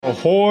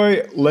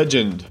Ahoy,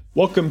 legend.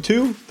 Welcome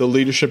to The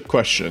Leadership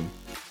Question.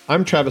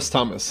 I'm Travis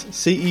Thomas,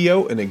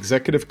 CEO and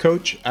executive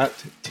coach at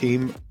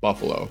Team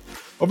Buffalo.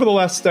 Over the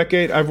last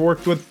decade, I've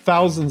worked with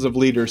thousands of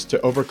leaders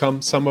to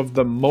overcome some of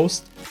the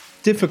most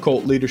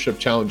difficult leadership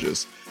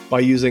challenges by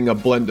using a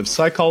blend of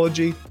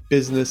psychology,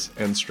 business,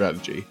 and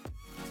strategy.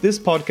 This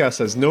podcast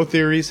has no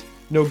theories,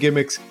 no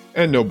gimmicks,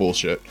 and no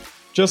bullshit.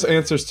 Just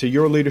answers to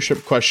your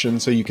leadership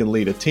questions so you can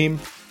lead a team,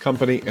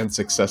 company, and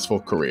successful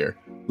career.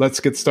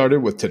 Let's get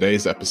started with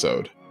today's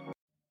episode.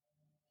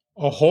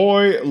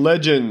 Ahoy,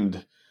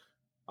 legend!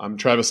 I'm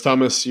Travis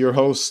Thomas, your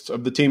host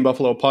of the Team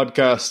Buffalo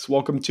podcast.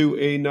 Welcome to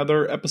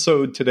another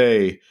episode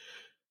today.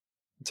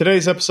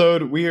 Today's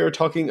episode, we are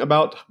talking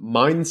about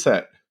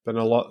mindset. Been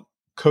a lot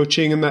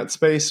coaching in that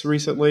space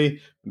recently,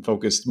 and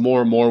focused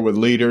more and more with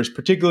leaders,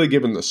 particularly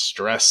given the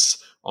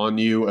stress on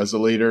you as a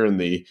leader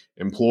and the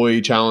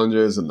employee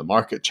challenges and the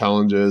market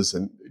challenges,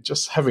 and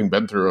just having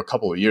been through a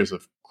couple of years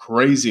of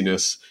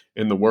craziness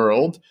in the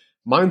world.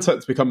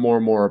 Mindset's become more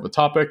and more of a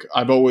topic.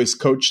 I've always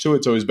coached to it.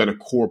 It's always been a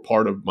core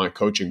part of my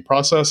coaching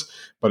process,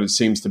 but it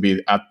seems to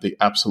be at the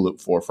absolute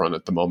forefront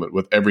at the moment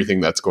with everything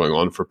that's going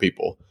on for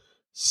people.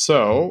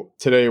 So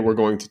today we're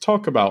going to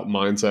talk about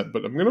mindset,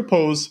 but I'm going to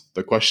pose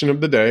the question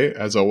of the day.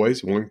 As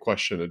always, one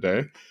question a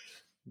day.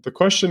 The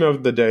question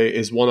of the day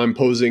is one I'm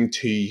posing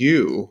to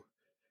you,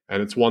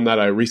 and it's one that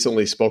I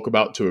recently spoke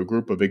about to a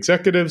group of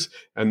executives,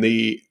 and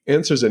the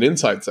answers and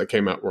insights that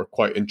came out were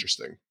quite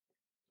interesting.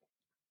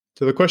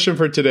 So the question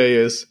for today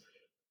is,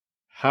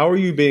 how are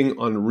you being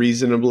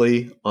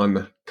unreasonably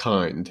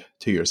unkind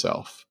to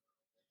yourself?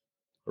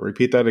 I'll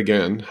repeat that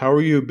again. How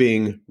are you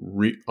being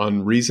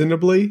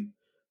unreasonably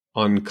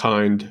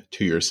unkind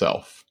to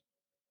yourself?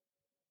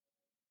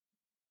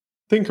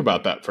 Think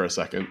about that for a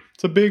second.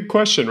 It's a big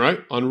question, right?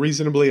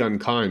 Unreasonably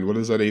unkind. What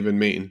does that even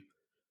mean?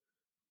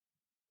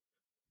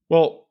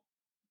 Well,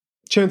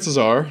 chances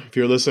are, if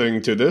you're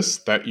listening to this,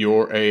 that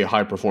you're a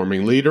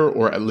high-performing leader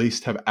or at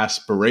least have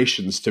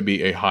aspirations to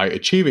be a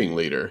high-achieving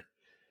leader.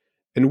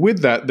 And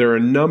with that, there are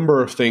a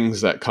number of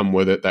things that come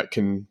with it that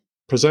can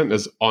present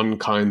as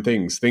unkind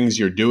things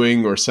you're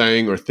doing or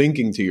saying or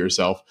thinking to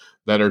yourself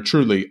that are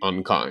truly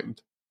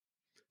unkind.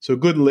 So a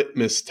good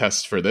litmus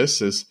test for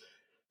this is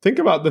think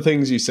about the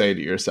things you say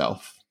to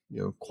yourself.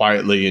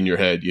 Quietly in your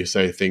head, you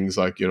say things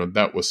like,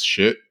 that was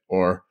shit,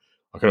 or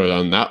I could have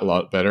done that a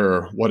lot better,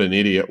 or what an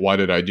idiot, why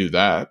did I do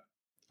that?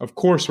 Of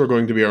course, we're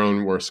going to be our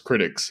own worst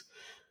critics.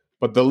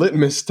 But the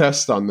litmus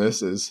test on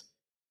this is,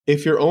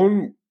 if your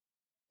own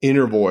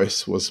inner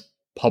voice was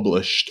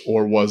published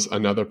or was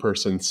another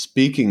person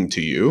speaking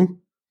to you,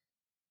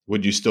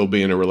 would you still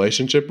be in a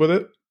relationship with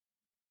it?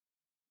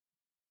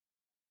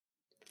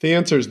 If the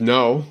answer is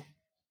no,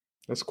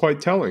 that's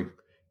quite telling.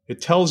 It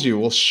tells you,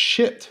 well,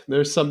 shit,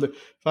 there's something.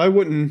 If I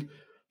wouldn't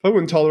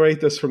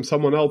tolerate this from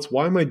someone else,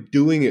 why am I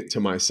doing it to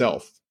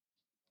myself?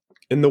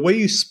 And the way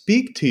you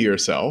speak to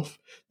yourself,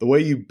 the way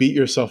you beat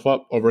yourself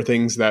up over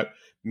things that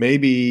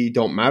maybe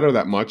don't matter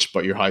that much,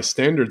 but your high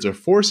standards are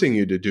forcing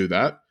you to do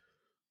that,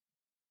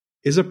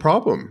 is a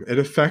problem. It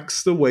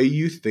affects the way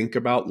you think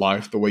about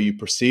life, the way you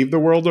perceive the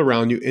world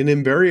around you, and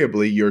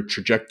invariably your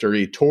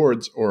trajectory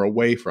towards or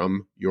away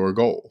from your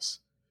goals.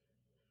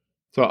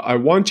 So I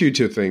want you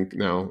to think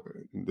now,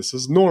 this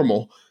is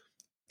normal.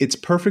 It's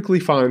perfectly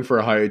fine for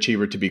a high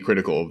achiever to be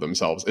critical of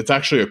themselves. It's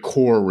actually a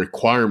core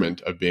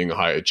requirement of being a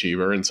high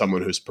achiever and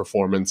someone who's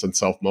performance and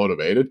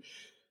self-motivated.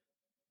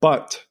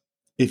 But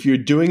if you're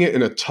doing it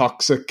in a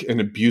toxic and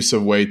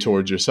abusive way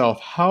towards yourself,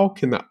 how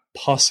can that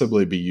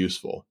possibly be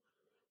useful?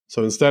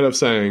 So instead of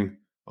saying,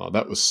 oh,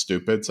 that was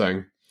stupid,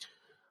 saying,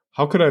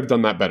 how could I have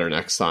done that better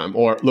next time?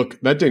 Or, look,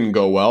 that didn't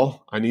go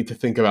well. I need to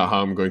think about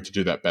how I'm going to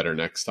do that better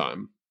next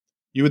time.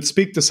 You would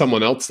speak to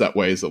someone else that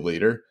way as a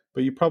leader,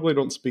 but you probably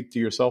don't speak to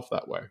yourself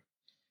that way.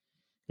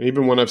 And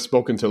even when I've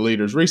spoken to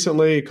leaders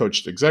recently,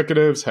 coached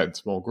executives, had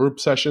small group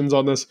sessions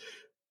on this,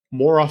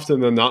 more often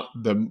than not,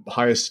 the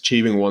highest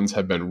achieving ones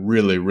have been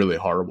really, really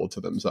horrible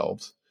to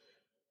themselves.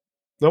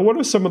 Now, what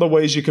are some of the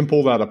ways you can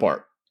pull that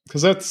apart?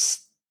 Because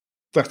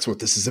that's what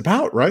this is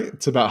about, right?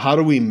 It's about how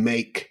do we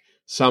make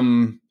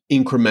some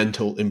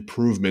incremental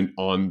improvement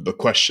on the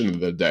question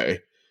of the day.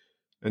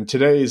 And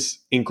today's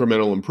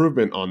incremental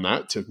improvement on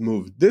that, to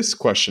move this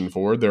question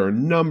forward, there are a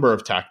number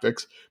of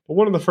tactics. But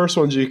one of the first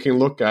ones you can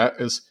look at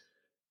is,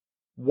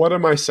 what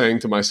am I saying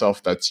to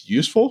myself that's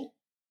useful?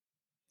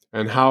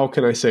 And how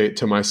can I say it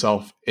to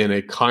myself in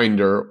a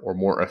kinder or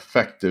more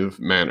effective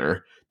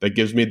manner that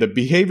gives me the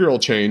behavioral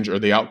change or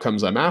the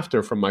outcomes I'm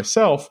after from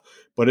myself,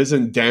 but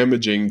isn't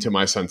damaging to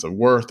my sense of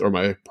worth or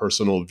my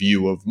personal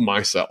view of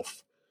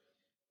myself?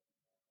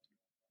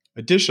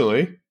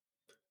 Additionally,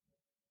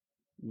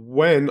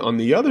 when on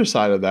the other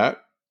side of that,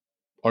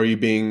 are you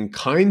being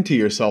kind to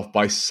yourself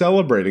by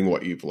celebrating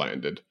what you've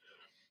landed?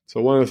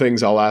 So one of the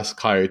things I'll ask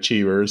high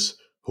achievers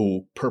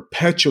who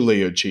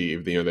perpetually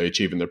achieve, they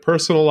achieve in their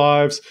personal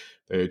lives,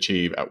 they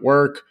achieve at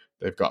work,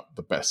 they've got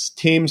the best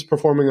teams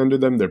performing under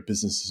them, their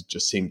businesses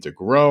just seem to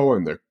grow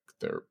and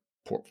their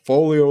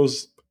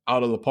portfolios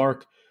out of the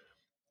park.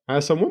 I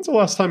asked them, when's the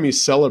last time you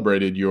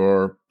celebrated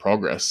your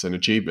progress and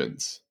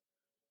achievements?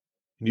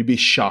 And you'd be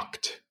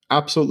shocked,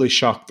 absolutely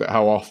shocked at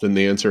how often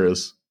the answer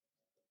is,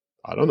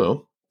 I don't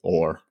know,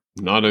 or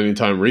not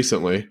anytime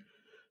recently.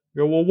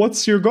 You go, well,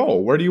 what's your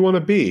goal? Where do you want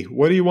to be?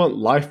 What do you want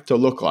life to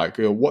look like?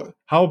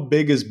 How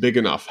big is big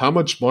enough? How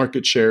much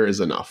market share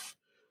is enough?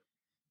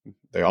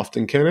 They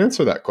often can't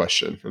answer that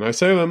question. And I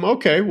say to them,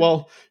 okay,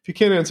 well, if you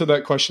can't answer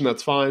that question,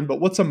 that's fine. But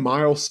what's a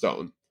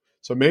milestone?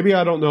 So maybe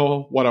I don't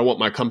know what I want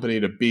my company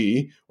to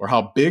be or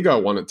how big I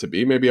want it to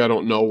be. Maybe I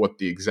don't know what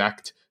the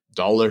exact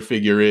dollar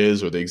figure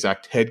is or the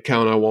exact head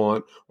count I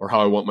want or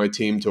how I want my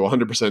team to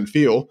 100%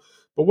 feel.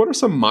 But what are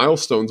some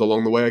milestones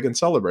along the way I can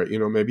celebrate?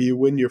 Maybe you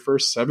win your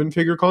first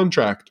 7-figure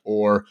contract,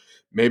 or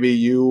maybe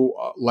you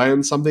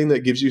land something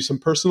that gives you some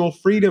personal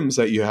freedoms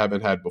that you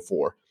haven't had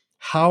before.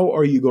 How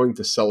are you going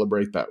to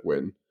celebrate that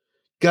win?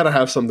 Got to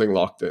have something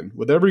locked in.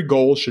 With every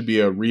goal should be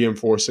a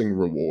reinforcing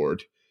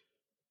reward.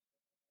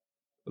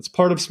 That's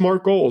part of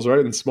SMART goals, right?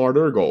 And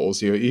smarter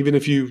goals. Even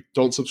if you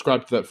don't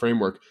subscribe to that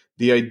framework,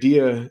 the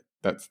idea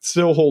that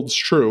still holds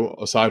true,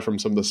 aside from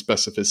some of the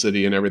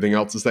specificity and everything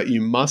else, is that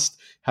you must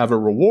have a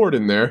reward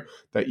in there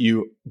that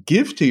you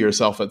give to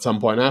yourself at some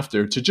point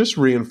after to just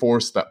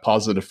reinforce that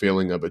positive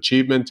feeling of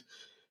achievement.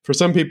 For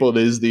some people, it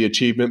is the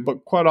achievement,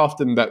 but quite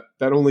often that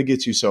only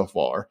gets you so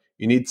far.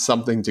 You need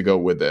something to go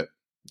with it.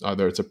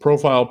 Either it's a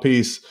profile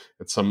piece,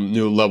 it's some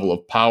new level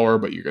of power,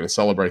 but you're going to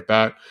celebrate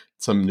that.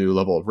 It's some new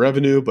level of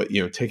revenue, but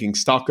taking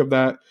stock of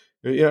that.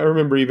 Yeah, I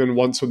remember even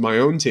once with my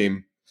own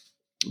team,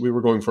 we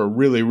were going for a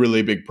really,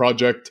 really big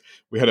project.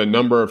 We had a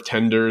number of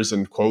tenders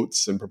and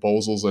quotes and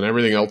proposals and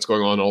everything else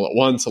going on all at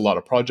once, a lot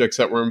of projects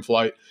that were in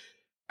flight.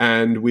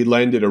 And we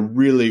landed a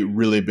really,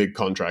 really big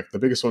contract, the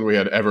biggest one we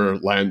had ever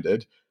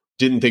landed.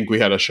 Didn't think we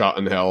had a shot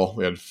in hell.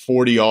 We had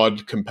 40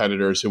 odd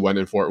competitors who went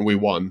in for it, and we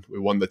won. We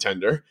won the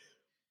tender.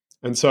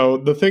 And so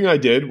the thing I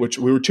did, which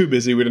we were too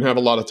busy, we didn't have a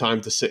lot of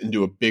time to sit and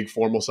do a big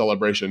formal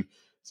celebration.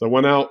 So I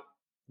went out,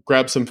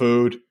 grabbed some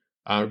food,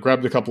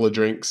 grabbed a couple of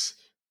drinks,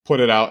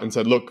 put it out and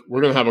said, look, we're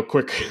going to have a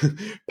quick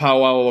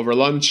powwow over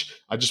lunch.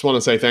 I just want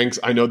to say thanks.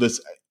 I know this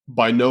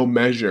by no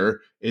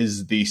measure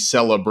is the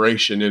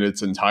celebration in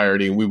its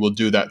entirety, and we will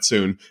do that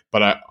soon.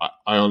 But I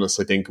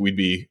honestly think we'd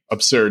be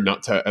absurd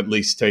not to at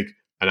least take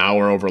an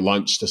hour over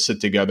lunch to sit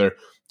together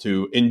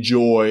to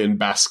enjoy and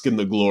bask in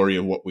the glory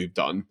of what we've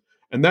done.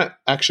 And that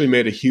actually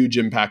made a huge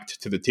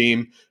impact to the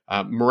team.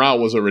 Morale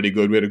was already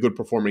good. We had a good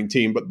performing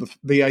team. But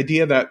the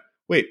idea that,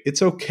 wait,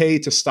 it's okay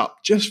to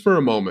stop just for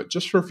a moment,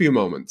 just for a few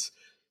moments,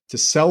 to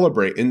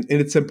celebrate. And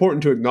it's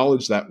important to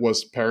acknowledge that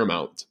was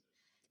paramount.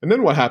 And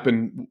then what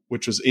happened,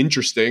 which was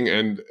interesting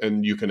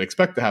and you can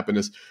expect to happen,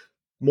 is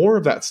more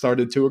of that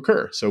started to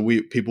occur. So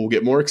people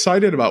get more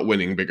excited about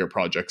winning bigger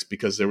projects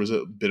because there was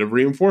a bit of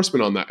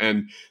reinforcement on that.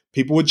 And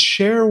people would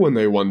share when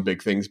they won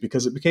big things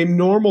because it became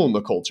normal in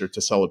the culture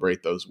to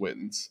celebrate those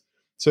wins.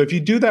 So if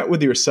you do that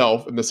with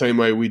yourself in the same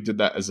way we did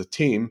that as a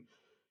team,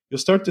 you'll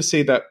start to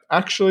see that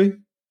actually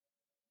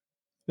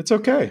it's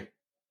okay.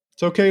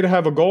 It's okay to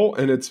have a goal,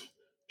 and it's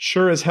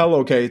sure as hell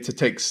okay to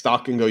take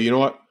stock and go, you know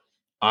what?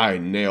 I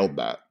nailed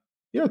that.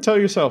 Yeah, tell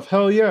yourself,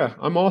 hell yeah,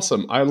 I'm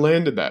awesome. I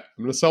landed that.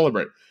 I'm going to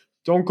celebrate.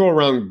 Don't go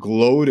around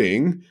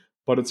gloating,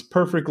 but it's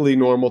perfectly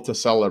normal to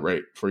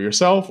celebrate for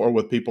yourself or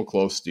with people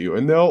close to you,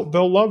 and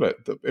they'll love it.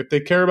 If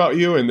they care about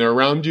you and they're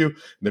around you, and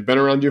they've been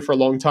around you for a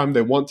long time,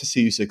 they want to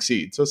see you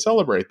succeed. So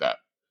celebrate that.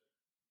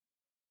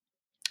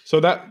 So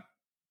that,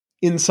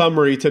 in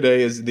summary,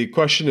 today is the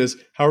question is,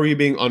 how are you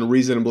being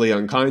unreasonably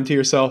unkind to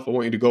yourself? I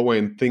want you to go away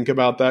and think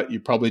about that.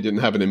 You probably didn't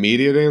have an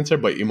immediate answer,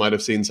 but you might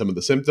have seen some of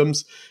the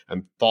symptoms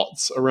and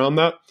thoughts around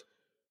that.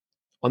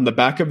 On the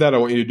back of that, I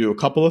want you to do a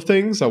couple of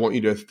things. I want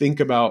you to think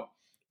about,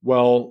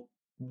 well,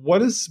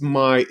 what is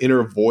my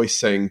inner voice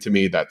saying to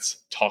me that's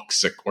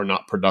toxic or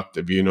not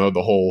productive? The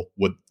whole,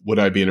 would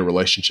I be in a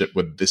relationship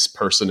with this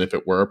person if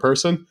it were a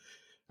person?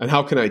 And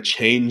how can I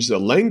change the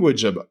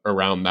language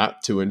around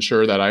that to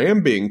ensure that I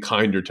am being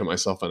kinder to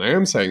myself and I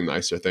am saying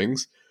nicer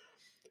things?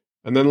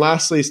 And then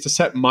lastly is to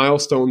set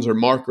milestones or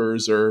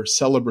markers or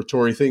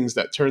celebratory things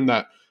that turn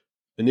that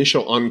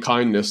initial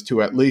unkindness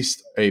to at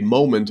least a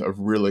moment of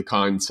really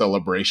kind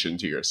celebration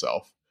to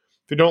yourself.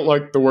 If you don't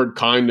like the word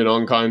kind and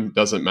unkind,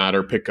 doesn't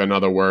matter. Pick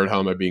another word. How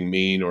am I being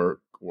mean or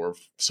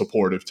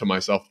supportive to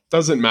myself?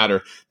 Doesn't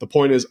matter. The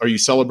point is, are you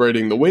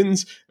celebrating the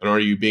wins, and are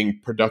you being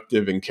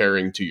productive and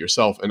caring to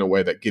yourself in a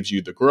way that gives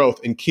you the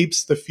growth and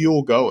keeps the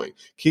fuel going,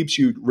 keeps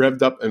you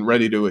revved up and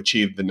ready to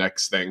achieve the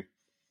next thing?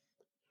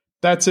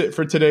 That's it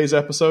for today's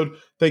episode.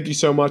 Thank you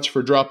so much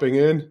for dropping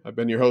in. I've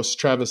been your host,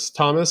 Travis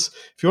Thomas.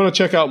 If you want to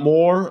check out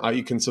more,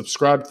 you can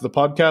subscribe to the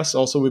podcast.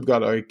 Also, we've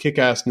got a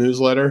kick-ass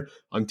newsletter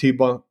on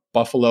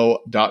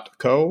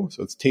teambuffalo.co.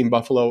 So it's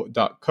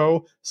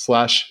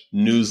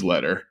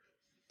teambuffalo.co/newsletter.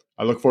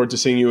 I look forward to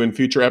seeing you in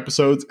future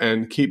episodes,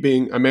 and keep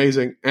being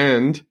amazing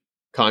and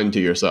kind to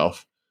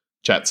yourself.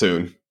 Chat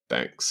soon.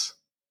 Thanks.